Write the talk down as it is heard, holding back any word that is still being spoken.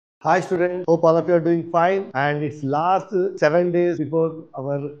Hi students, hope all of you are doing fine and it's last 7 days before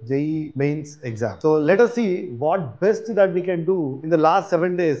our JEE mains exam. So let us see what best that we can do in the last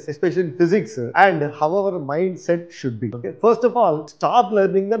 7 days, especially in physics and how our mindset should be. Okay. First of all, stop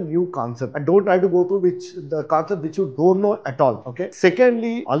learning the new concept and don't try to go through the concept which you don't know at all. Okay.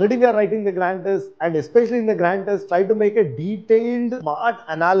 Secondly, already we are writing the grand test and especially in the grand test, try to make a detailed smart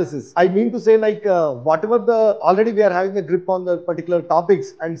analysis. I mean to say like whatever already we are having a grip on the particular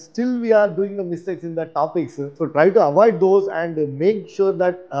topics and still we are doing the mistakes in the topics. So try to avoid those and make sure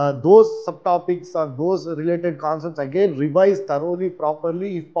that those subtopics or those related concepts again revise thoroughly,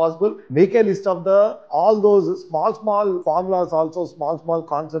 properly if possible. Make a list of all those small formulas also, small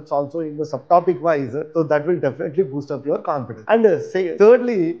concepts also in the subtopic wise. So that will definitely boost up your confidence. And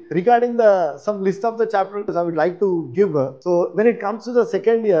thirdly, regarding some list of the chapters I would like to give. So when it comes to the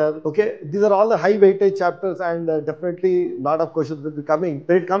second year, okay, these are all the high weightage chapters and definitely a lot of questions will be coming.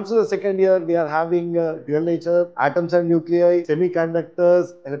 When it comes to the second year, we are having dual nature, atoms and nuclei,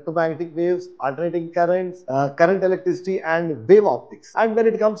 semiconductors, electromagnetic waves, alternating currents, current electricity and wave optics. And when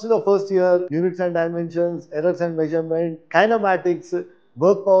it comes to the first year, units and dimensions, errors and measurement, kinematics,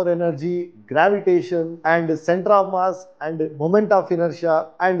 work power energy, gravitation and center of mass and moment of inertia.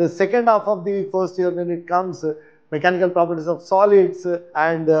 And the second half of the first year when it comes mechanical properties of solids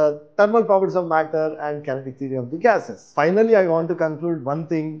and thermal properties of matter and kinetic theory of the gases. Finally, I want to conclude one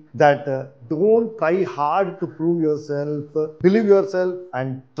thing that don't try hard to prove yourself, believe yourself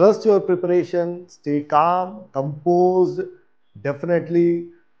and trust your preparation, stay calm, composed, definitely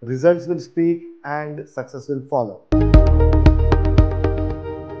results will speak and success will follow.